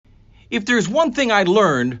If there's one thing I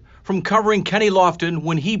learned from covering Kenny Lofton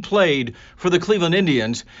when he played for the Cleveland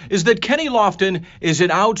Indians, is that Kenny Lofton is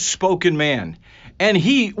an outspoken man. And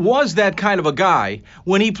he was that kind of a guy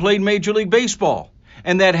when he played Major League Baseball.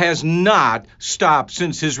 And that has not stopped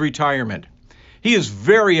since his retirement. He is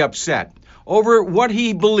very upset over what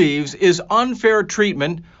he believes is unfair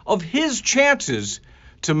treatment of his chances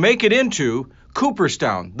to make it into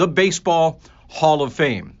Cooperstown, the Baseball Hall of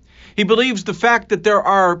Fame. He believes the fact that there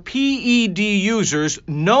are PED users,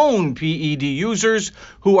 known PED users,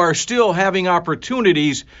 who are still having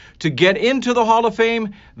opportunities to get into the Hall of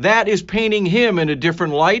Fame, that is painting him in a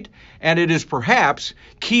different light, and it is perhaps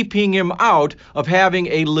keeping him out of having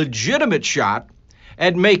a legitimate shot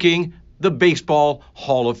at making the Baseball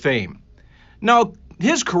Hall of Fame. Now,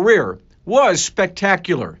 his career was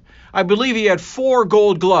spectacular. I believe he had 4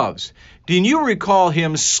 Gold Gloves. Do you recall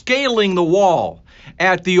him scaling the wall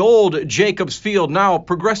at the old Jacobs Field, now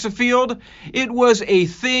Progressive Field? It was a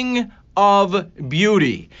thing of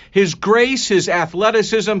beauty. His grace, his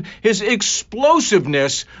athleticism, his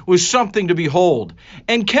explosiveness was something to behold.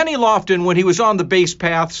 And Kenny Lofton, when he was on the base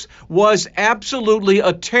paths, was absolutely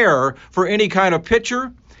a terror for any kind of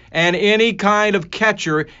pitcher and any kind of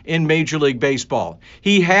catcher in Major League Baseball.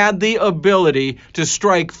 He had the ability to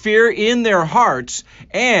strike fear in their hearts,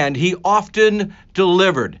 and he often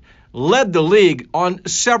delivered. Led the league on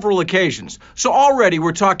several occasions. So already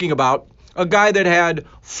we're talking about a guy that had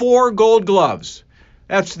 4 Gold Gloves.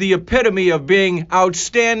 That's the epitome of being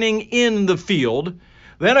outstanding in the field.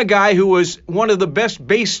 Then a guy who was one of the best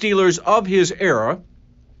base stealers of his era.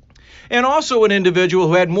 And also an individual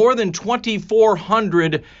who had more than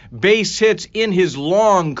 2,400 base hits in his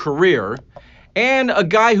long career, and a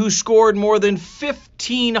guy who scored more than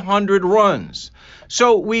 1,500 runs.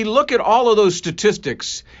 So we look at all of those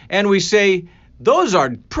statistics and we say, those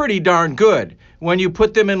are pretty darn good when you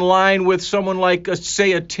put them in line with someone like,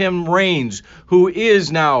 say, a Tim Raines, who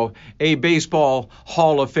is now a Baseball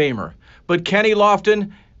Hall of Famer. But Kenny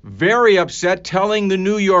Lofton, very upset, telling the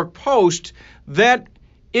New York Post that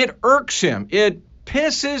it irks him. It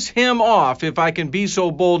pisses him off, if I can be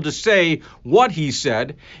so bold to say what he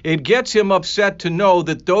said. It gets him upset to know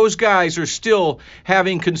that those guys are still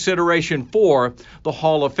having consideration for the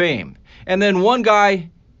Hall of Fame. And then one guy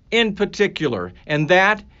in particular, and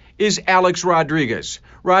that is Alex Rodriguez.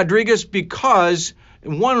 Rodriguez, because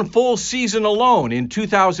in one full season alone in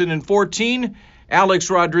 2014, Alex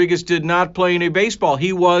Rodriguez did not play any baseball.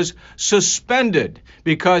 He was suspended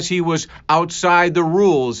because he was outside the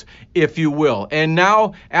rules, if you will. And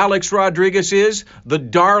now Alex Rodriguez is the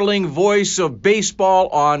darling voice of baseball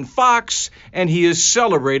on Fox, and he is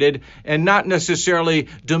celebrated and not necessarily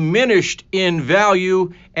diminished in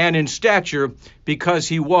value and in stature because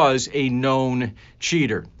he was a known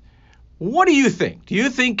cheater. What do you think? Do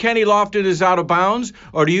you think Kenny Lofton is out of bounds,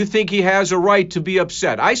 or do you think he has a right to be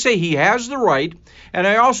upset? I say he has the right, and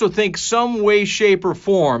I also think some way, shape, or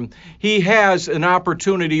form he has an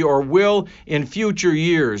opportunity or will in future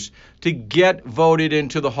years to get voted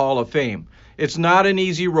into the Hall of Fame. It's not an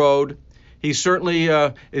easy road. He certainly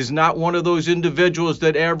is not one of those individuals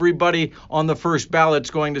that everybody on the first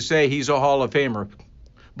ballot's going to say he's a Hall of Famer.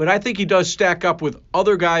 But I think he does stack up with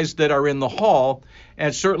other guys that are in the Hall,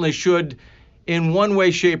 and certainly should, in one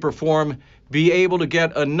way, shape, or form, be able to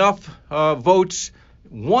get enough votes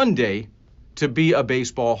one day to be a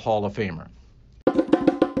Baseball Hall of Famer.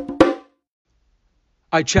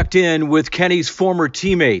 I checked in with Kenny's former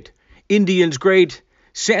teammate, Indians great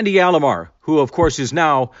Sandy Alomar, who, of course, is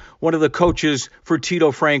now one of the coaches for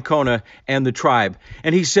Tito Francona and the Tribe.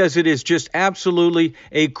 And he says it is just absolutely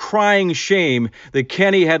a crying shame that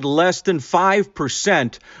Kenny had less than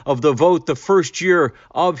 5% of the vote the first year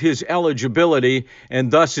of his eligibility,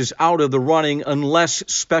 and thus is out of the running unless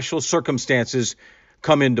special circumstances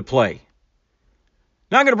come into play.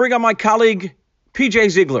 Now I'm going to bring on my colleague, PJ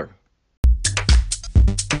Ziegler.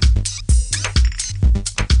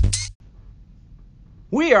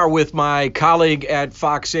 We are with my colleague at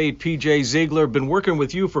Fox 8, PJ Ziegler. Been working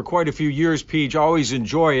with you for quite a few years, PJ. Always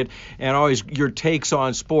enjoy it, and always your takes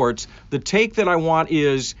on sports. The take that I want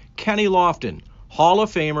is Kenny Lofton, Hall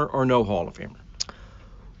of Famer or no Hall of Famer?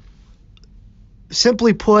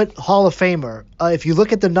 Simply put, Hall of Famer. If you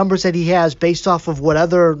look at the numbers that he has based off of what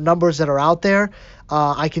other numbers that are out there,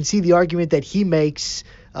 I can see the argument that he makes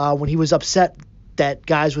when he was upset that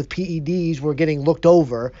guys with PEDs were getting looked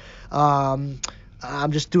over.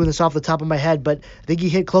 I'm just doing this off the top of my head, but I think he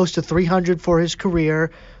hit close to 300 for his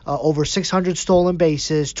career, over 600 stolen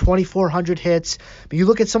bases, 2,400 hits. But you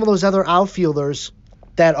look at some of those other outfielders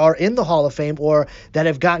that are in the Hall of Fame or that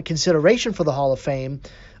have got consideration for the Hall of Fame,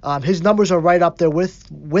 His numbers are right up there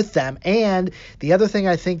with them. And the other thing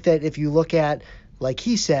I think that if you look at, like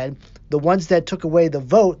he said, the ones that took away the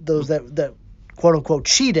vote, those that quote unquote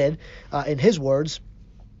cheated, in his words,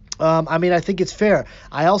 I think it's fair.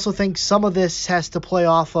 I also think some of this has to play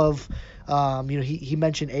off of, he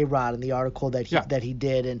mentioned A-Rod in the article that he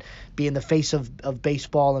did, and being the face of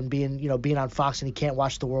baseball and being on Fox, and he can't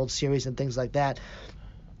watch the World Series and things like that.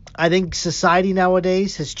 I think society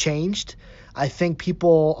nowadays has changed. I think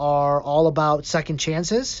people are all about second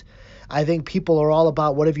chances. I think people are all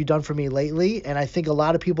about what have you done for me lately, and I think a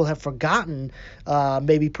lot of people have forgotten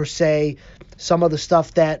maybe per se some of the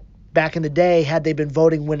stuff that back in the day, had they been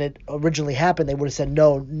voting when it originally happened, they would have said,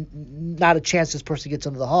 no, not a chance this person gets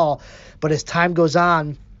into the Hall. But as time goes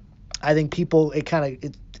on, I think people, it kind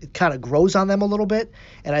of grows on them a little bit.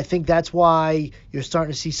 And I think that's why you're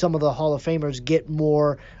starting to see some of the Hall of Famers get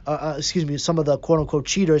more, some of the quote-unquote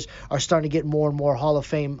cheaters are starting to get more and more Hall of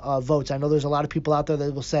Fame votes. I know there's a lot of people out there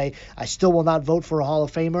that will say, I still will not vote for a Hall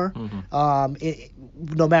of Famer,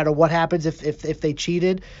 no matter what happens if they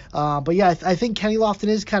cheated. But yeah, I think Kenny Lofton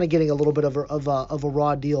is kind of getting a little bit of a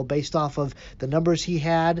raw deal based off of the numbers he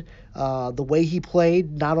had, the way he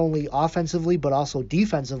played, not only offensively but also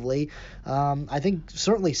defensively. I think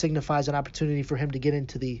certainly signifies an opportunity for him to get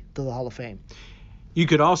into the Hall of Fame. You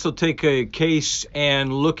could also take a case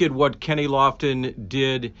and look at what Kenny Lofton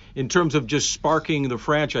did in terms of just sparking the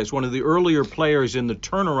franchise. One of the earlier players in the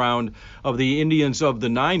turnaround of the Indians of the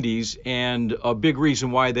 90s, and a big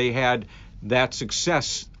reason why they had that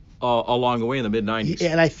success along the way in the mid-90s.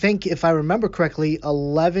 And I think, if I remember correctly,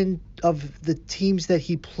 11 of the teams that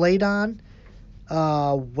he played on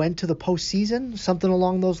went to the postseason, something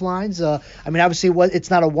along those lines. Obviously, it's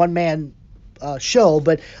not a one-man show,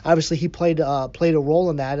 but obviously he played a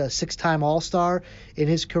role in that, a 6-time All-Star in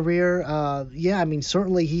his career.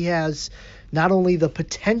 Certainly he has not only the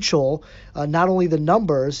potential, not only the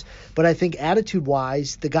numbers, but I think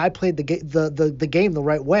attitude-wise, the guy played the game the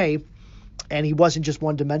right way. And he wasn't just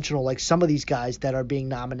one-dimensional like some of these guys that are being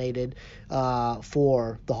nominated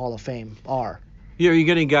for the Hall of Fame are. You're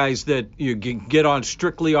getting guys that you get on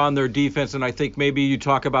strictly on their defense, and I think maybe you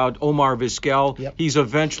talk about Omar Vizquel. Yep. He's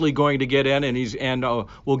eventually going to get in, and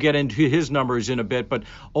we'll get into his numbers in a bit. But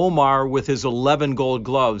Omar, with his 11 Gold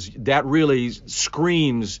Gloves, that really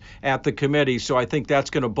screams at the committee. So I think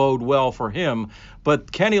that's going to bode well for him.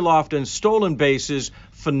 But Kenny Lofton, stolen bases,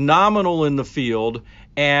 phenomenal in the field,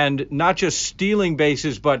 and not just stealing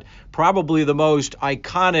bases, but probably the most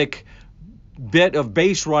iconic bit of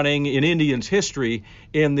base running in Indians history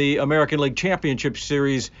in the American League Championship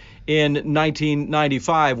Series in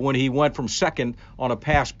 1995, when he went from second on a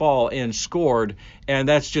pass ball and scored. And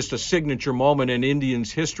that's just a signature moment in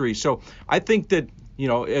Indians history. So I think that,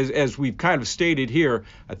 as we've kind of stated here,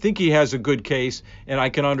 I think he has a good case, and I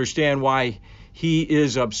can understand why he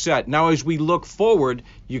is upset. Now, as we look forward,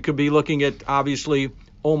 you could be looking at, obviously,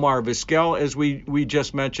 Omar Vizquel, as we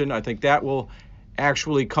just mentioned. I think that will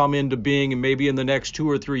actually come into being maybe in the next 2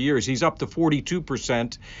 or 3 years. He's up to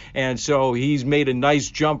 42%, and so he's made a nice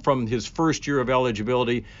jump from his first year of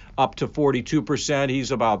eligibility up to 42%.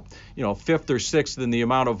 He's about, 5th or 6th in the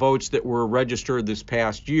amount of votes that were registered this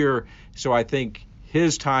past year. So I think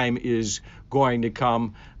his time is going to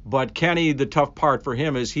come. But Kenny, the tough part for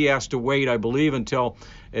him is he has to wait, I believe, until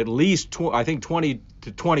at least 20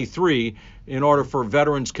 to 23 in order for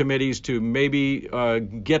veterans committees to maybe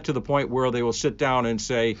get to the point where they will sit down and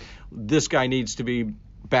say, this guy needs to be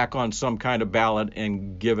back on some kind of ballot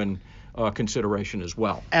and given consideration as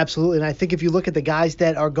well. Absolutely. And I think if you look at the guys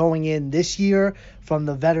that are going in this year from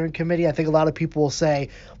the veteran committee, I think a lot of people will say,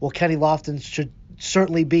 well, Kenny Lofton should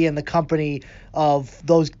certainly be in the company of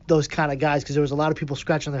those kind of guys, because there was a lot of people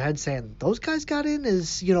scratching their heads saying those guys got in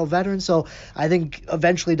as veterans. So I think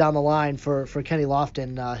eventually down the line for Kenny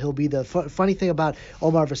Lofton, he'll be the funny thing about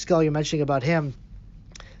Omar Vizquel. You're mentioning about him.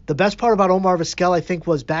 The best part about Omar Vizquel, I think,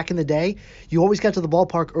 was back in the day, you always got to the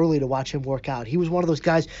ballpark early to watch him work out. He was one of those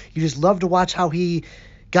guys you just loved to watch how he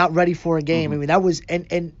got ready for a game. Mm-hmm. That was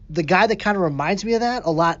and the guy that kind of reminds me of that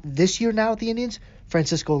a lot this year now at the Indians,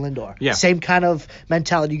 Francisco Lindor. Yeah. Same kind of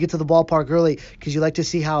mentality. You get to the ballpark early because you like to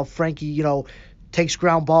see how Frankie, takes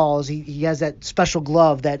ground balls. He has that special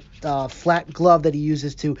glove, that flat glove that he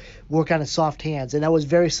uses to work on his soft hands. And that was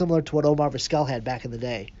very similar to what Omar Vizquel had back in the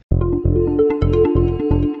day.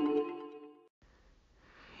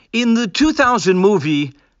 In the 2000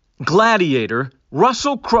 movie Gladiator,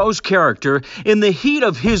 Russell Crowe's character, in the heat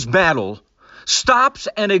of his battle, stops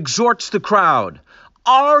and exhorts the crowd.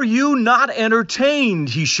 "Are you not entertained?"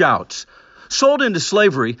 he shouts. Sold into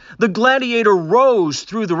slavery, the gladiator rose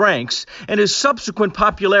through the ranks, and his subsequent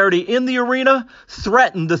popularity in the arena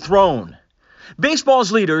threatened the throne.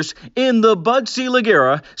 Baseball's leaders in the Bud Selig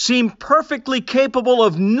era seem perfectly capable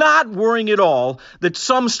of not worrying at all that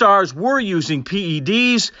some stars were using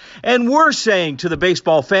PEDs and were saying to the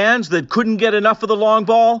baseball fans that couldn't get enough of the long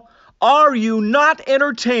ball, "Are you not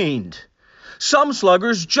entertained?" Some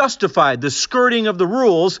sluggers justified the skirting of the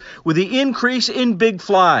rules with the increase in big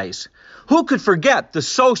flies. Who could forget the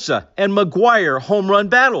Sosa and McGwire home run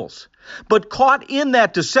battles? But caught in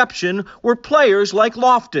that deception were players like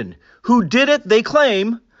Lofton, who did it, they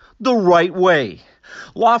claim, the right way.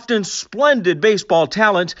 Lofton's splendid baseball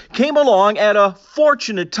talent came along at a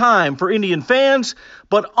fortunate time for Indian fans,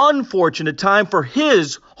 but unfortunate time for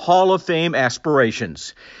his Hall of Fame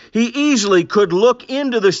aspirations. He easily could look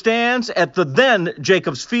into the stands at the then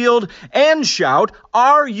Jacobs Field and shout,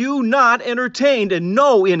 "Are you not entertained?" and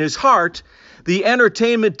know in his heart the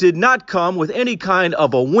entertainment did not come with any kind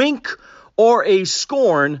of a wink or a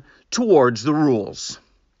scorn towards the rules.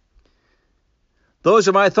 Those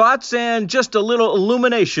are my thoughts and just a little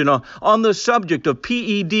illumination on the subject of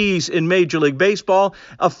PEDs in Major League Baseball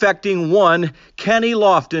affecting one Kenny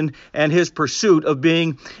Lofton and his pursuit of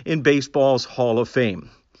being in baseball's Hall of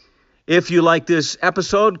Fame. If you like this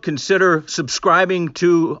episode, consider subscribing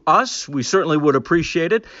to us. We certainly would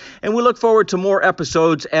appreciate it. And we look forward to more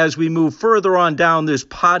episodes as we move further on down this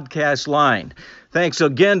podcast line. Thanks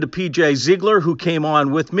again to PJ Ziegler, who came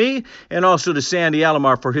on with me, and also to Sandy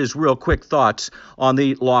Alomar for his real quick thoughts on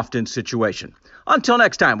the Lofton situation. Until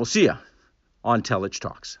next time, we'll see you on Telich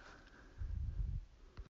Talks.